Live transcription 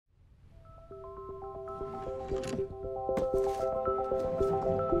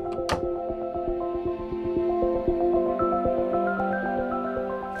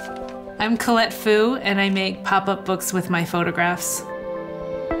I'm Colette Fu, and I make pop-up books with my photographs.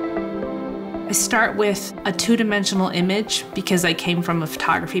 I start with a two-dimensional image because I came from a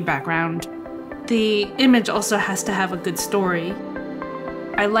photography background. The image also has to have a good story.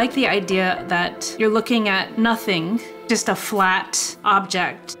 I like the idea that you're looking at nothing, just a flat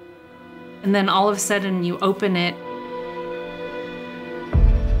object, and then all of a sudden you open it,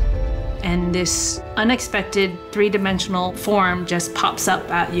 and this unexpected three-dimensional form just pops up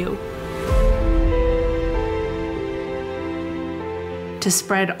at you. To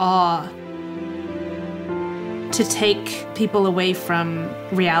spread awe, to take people away from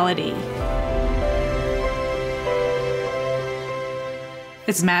reality.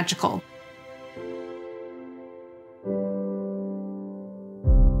 It's magical.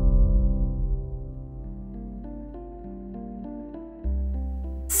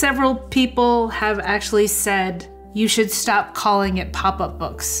 Several people have actually said you should stop calling it pop-up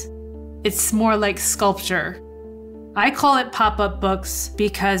books. It's more like sculpture. I call it pop-up books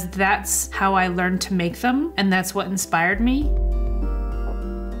because that's how I learned to make them, and that's what inspired me.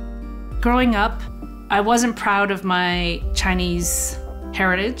 Growing up, I wasn't proud of my Chinese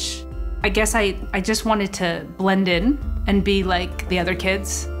heritage. I guess I just wanted to blend in and be like the other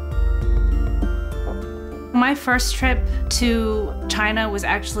kids. My first trip to China was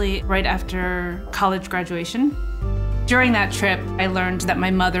actually right after college graduation. During that trip, I learned that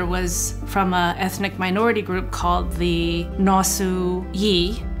my mother was from an ethnic minority group called the Nosu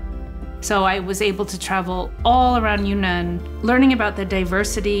Yi. So I was able to travel all around Yunnan, learning about the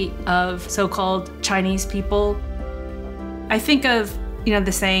diversity of so-called Chinese people. I think of,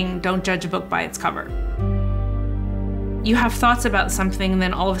 the saying, don't judge a book by its cover. You have thoughts about something, and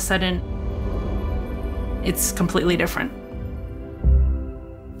then all of a sudden, it's completely different.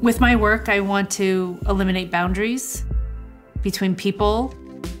 With my work, I want to eliminate boundaries between people,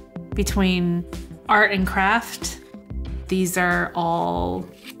 between art and craft. These are all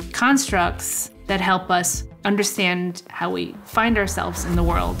constructs that help us understand how we find ourselves in the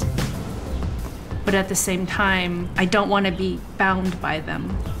world. But at the same time, I don't want to be bound by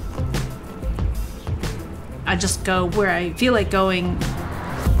them. I just go where I feel like going.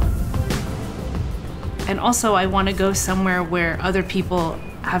 And also, I want to go somewhere where other people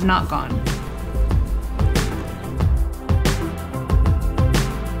have not gone.